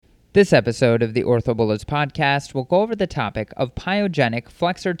This episode of the OrthoBullets podcast will go over the topic of pyogenic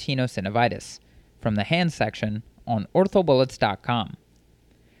Flexor Tenosynovitis from the hand section on orthobullets.com.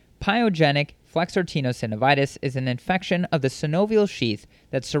 Pyogenic Flexor Tenosynovitis is an infection of the synovial sheath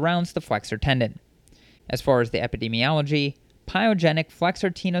that surrounds the flexor tendon. As far as the epidemiology, pyogenic Flexor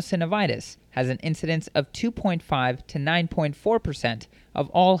Tenosynovitis has an incidence of 2.5 to 9.4% of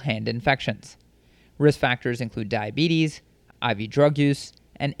all hand infections. Risk factors include diabetes, IV drug use,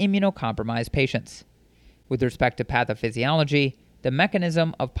 and immunocompromised patients. With respect to pathophysiology, the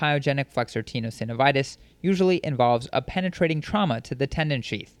mechanism of pyogenic Flexor Tenosynovitis usually involves a penetrating trauma to the tendon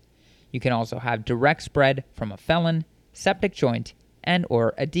sheath. You can also have direct spread from a felon, septic joint, and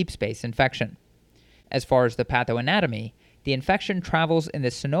or a deep space infection. As far as the pathoanatomy, the infection travels in the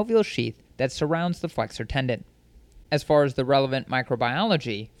synovial sheath that surrounds the flexor tendon. As far as the relevant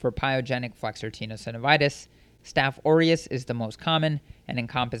microbiology for pyogenic Flexor Tenosynovitis, Staph aureus is the most common and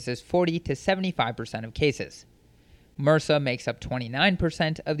encompasses 40 to 75% of cases. MRSA makes up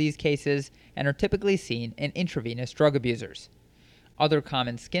 29% of these cases and are typically seen in intravenous drug abusers. Other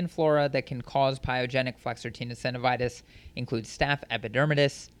common skin flora that can cause pyogenic Flexor Tenosynovitis include Staph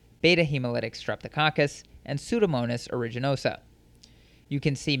epidermidis, beta hemolytic streptococcus, and Pseudomonas aeruginosa. You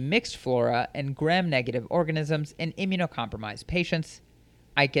can see mixed flora and gram-negative organisms in immunocompromised patients,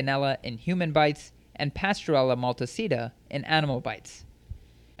 Eikenella in human bites, and Pasteurella multocida in animal bites.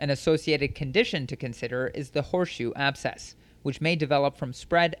 An associated condition to consider is the horseshoe abscess, which may develop from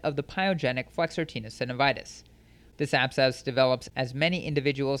spread of the pyogenic Flexor Tenosynovitis. This abscess develops as many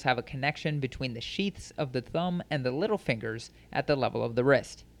individuals have a connection between the sheaths of the thumb and the little fingers at the level of the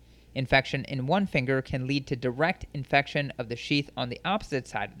wrist. Infection in one finger can lead to direct infection of the sheath on the opposite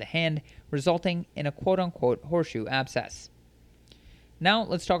side of the hand, resulting in a quote-unquote horseshoe abscess. Now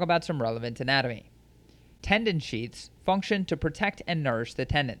let's talk about some relevant anatomy. Tendon sheaths function to protect and nourish the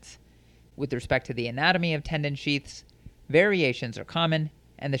tendons. With respect to the anatomy of tendon sheaths, variations are common,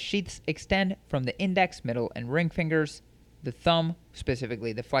 and the sheaths extend from the index, middle, and ring fingers, the thumb,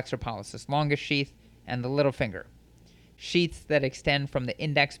 specifically the flexor pollicis longus sheath, and the little finger. Sheaths that extend from the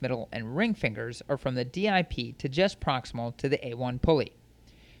index, middle, and ring fingers are from the DIP to just proximal to the A1 pulley.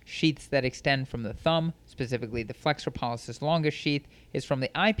 Sheaths that extend from the thumb, specifically the flexor pollicis longus sheath, is from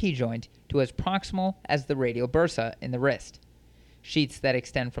the IP joint to as proximal as the radial bursa in the wrist. Sheaths that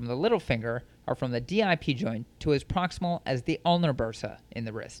extend from the little finger are from the DIP joint to as proximal as the ulnar bursa in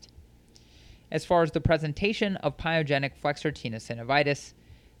the wrist. As far as the presentation of pyogenic Flexor Tenosynovitis,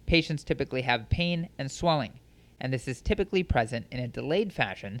 patients typically have pain and swelling, and this is typically present in a delayed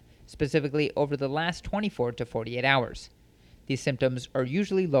fashion, specifically over the last 24 to 48 hours. These symptoms are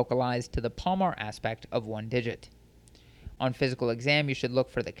usually localized to the palmar aspect of one digit. On physical exam, you should look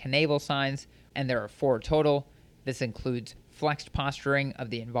for the canaval signs, and there are 4 total. This includes flexed posturing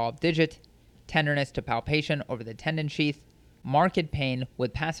of the involved digit, tenderness to palpation over the tendon sheath, marked pain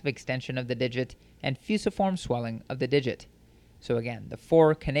with passive extension of the digit, and fusiform swelling of the digit. So again, the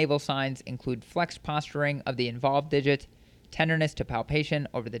 4 canaval signs include flexed posturing of the involved digit, tenderness to palpation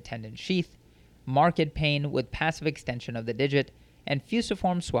over the tendon sheath, marked pain with passive extension of the digit, and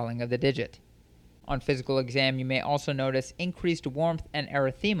fusiform swelling of the digit. On physical exam, you may also notice increased warmth and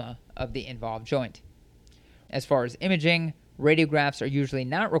erythema of the involved joint. As far as imaging, radiographs are usually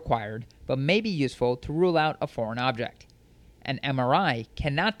not required, but may be useful to rule out a foreign object. An MRI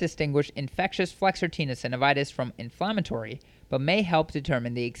cannot distinguish infectious Flexor Tenosynovitis from inflammatory, but may help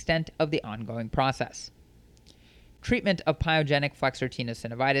determine the extent of the ongoing process. Treatment of pyogenic Flexor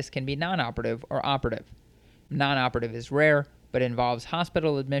Tenosynovitis can be non-operative or operative. Non-operative is rare, but involves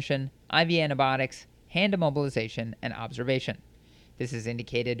hospital admission, IV antibiotics, hand immobilization, and observation. This is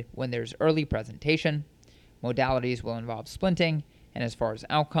indicated when there's early presentation. Modalities will involve splinting, and as far as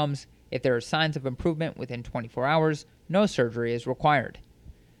outcomes, if there are signs of improvement within 24 hours, no surgery is required.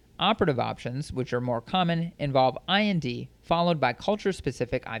 Operative options, which are more common, involve IND followed by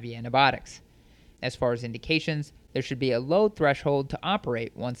culture-specific IV antibiotics. As far as indications, there should be a low threshold to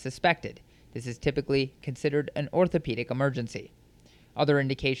operate once suspected. This is typically considered an orthopedic emergency. Other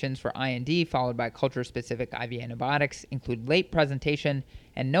indications for IND followed by culture-specific IV antibiotics include late presentation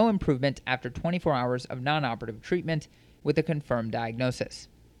and no improvement after 24 hours of non-operative treatment with a confirmed diagnosis.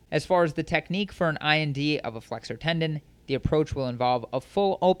 As far as the technique for an IND of a flexor tendon, the approach will involve a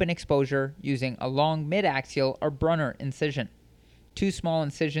full open exposure using a long mid-axial or Brunner incision. 2 small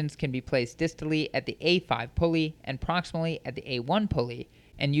incisions can be placed distally at the A5 pulley and proximally at the A1 pulley,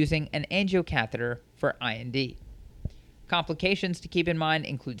 and using an angiocatheter for IND. Complications to keep in mind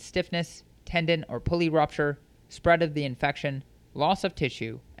include stiffness, tendon or pulley rupture, spread of the infection, loss of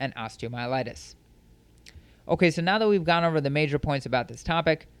tissue, and osteomyelitis. Okay, so now that we've gone over the major points about this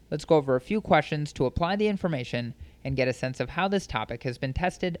topic, let's go over a few questions to apply the information and get a sense of how this topic has been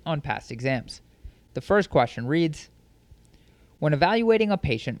tested on past exams. The first question reads, when evaluating a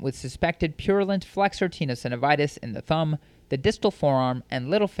patient with suspected purulent flexor tenosynovitis in the thumb, the distal forearm and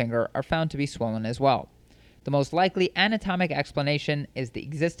little finger are found to be swollen as well. The most likely anatomic explanation is the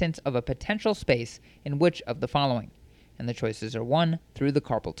existence of a potential space in which of the following? And the choices are 1. Through the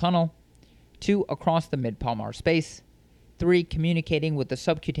carpal tunnel, 2. Across the mid-palmar space, 3. Communicating with the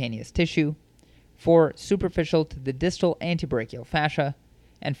subcutaneous tissue, 4. Superficial to the distal antebrachial fascia,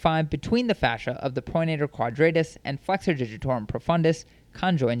 and 5. Between the fascia of the pronator quadratus and flexor digitorum profundus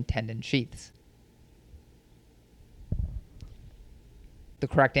conjoined tendon sheaths. The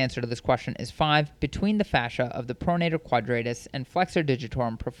correct answer to this question is 5. Between the fascia of the pronator quadratus and flexor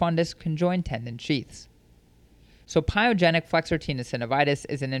digitorum profundus conjoined tendon sheaths. So pyogenic flexor tenosynovitis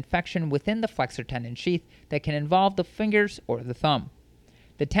is an infection within the flexor tendon sheath that can involve the fingers or the thumb.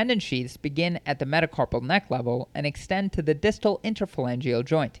 The tendon sheaths begin at the metacarpal neck level and extend to the distal interphalangeal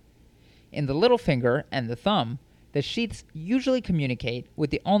joint. In the little finger and the thumb, the sheaths usually communicate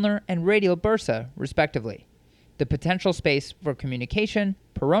with the ulnar and radial bursa, respectively. The potential space for communication,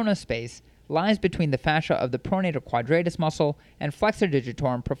 peroneal space, lies between the fascia of the pronator quadratus muscle and flexor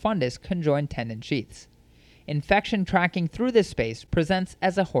digitorum profundus conjoined tendon sheaths. Infection tracking through this space presents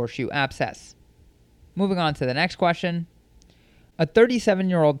as a horseshoe abscess. Moving on to the next question. A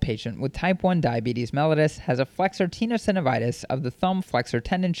 37-year-old patient with type 1 diabetes mellitus has a flexor tenosynovitis of the thumb flexor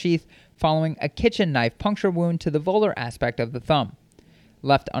tendon sheath following a kitchen knife puncture wound to the volar aspect of the thumb.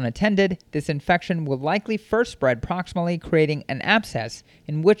 Left unattended, this infection will likely first spread proximally, creating an abscess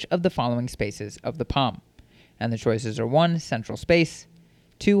in which of the following spaces of the palm? And the choices are 1. Central space,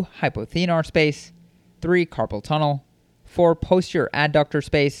 2. Hypothenar space, 3. Carpal tunnel, 4. Posterior adductor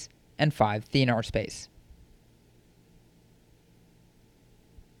space, and 5. Thenar space.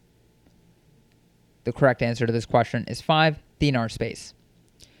 The correct answer to this question is 5. Thenar space.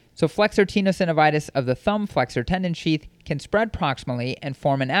 So flexor tenosynovitis of the thumb flexor tendon sheath can spread proximally and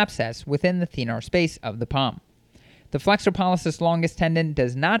form an abscess within the thenar space of the palm. The flexor pollicis longus tendon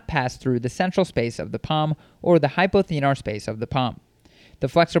does not pass through the central space of the palm or the hypothenar space of the palm. The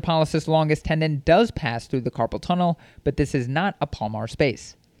flexor pollicis longus tendon does pass through the carpal tunnel, but this is not a palmar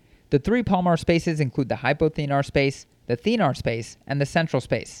space. The 3 palmar spaces include the hypothenar space, the thenar space, and the central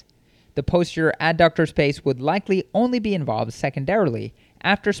space. The posterior adductor space would likely only be involved secondarily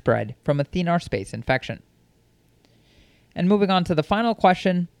after spread from a thenar space infection. And moving on to the final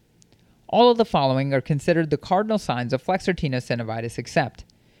question, all of the following are considered the cardinal signs of flexor tenosynovitis except,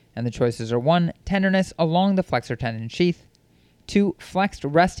 and the choices are 1. Tenderness along the flexor tendon sheath, 2. Flexed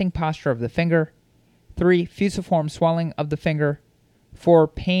resting posture of the finger, 3. Fusiform swelling of the finger, 4.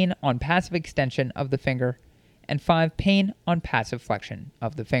 Pain on passive extension of the finger, and 5. Pain on passive flexion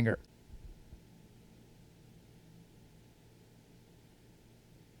of the finger.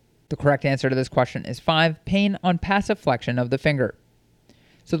 The correct answer to this question is 5. Pain on passive flexion of the finger.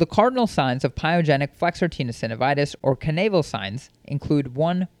 So the cardinal signs of pyogenic flexor tenosynovitis or canaval signs include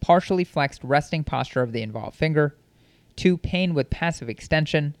 1. Partially flexed resting posture of the involved finger, 2. Pain with passive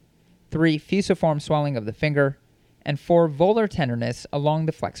extension, 3. Fusiform swelling of the finger, and 4. Volar tenderness along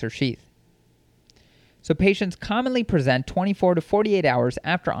the flexor sheath. So patients commonly present 24 to 48 hours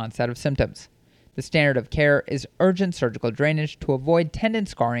after onset of symptoms. The standard of care is urgent surgical drainage to avoid tendon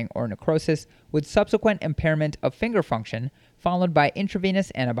scarring or necrosis with subsequent impairment of finger function, followed by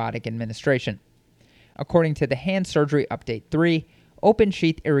intravenous antibiotic administration. According to the Hand Surgery Update 3, open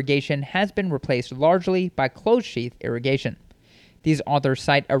sheath irrigation has been replaced largely by closed sheath irrigation. These authors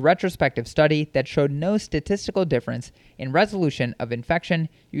cite a retrospective study that showed no statistical difference in resolution of infection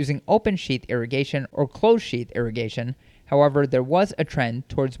using open sheath irrigation or closed sheath irrigation. However, there was a trend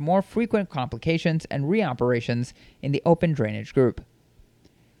towards more frequent complications and reoperations in the open drainage group.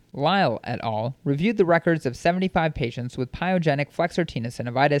 Lyle et al. Reviewed the records of 75 patients with pyogenic flexor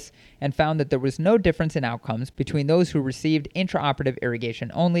tenosynovitis and found that there was no difference in outcomes between those who received intraoperative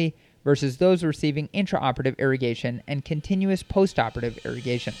irrigation only versus those receiving intraoperative irrigation and continuous postoperative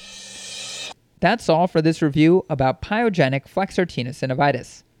irrigation. That's all for this review about pyogenic flexor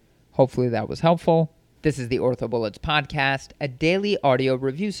tenosynovitis. Hopefully that was helpful. This is the OrthoBullets podcast, a daily audio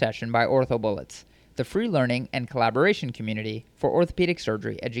review session by OrthoBullets, the free learning and collaboration community for orthopedic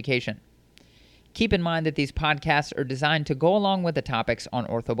surgery education. Keep in mind that these podcasts are designed to go along with the topics on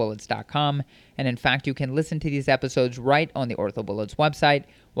orthobullets.com, and in fact, you can listen to these episodes right on the OrthoBullets website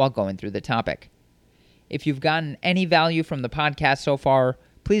while going through the topic. If you've gotten any value from the podcast so far,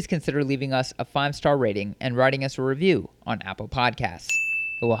 please consider leaving us a 5-star rating and writing us a review on Apple Podcasts.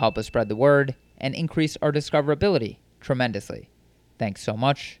 It will help us spread the word and increase our discoverability tremendously. Thanks so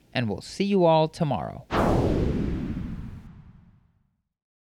much, and we'll see you all tomorrow.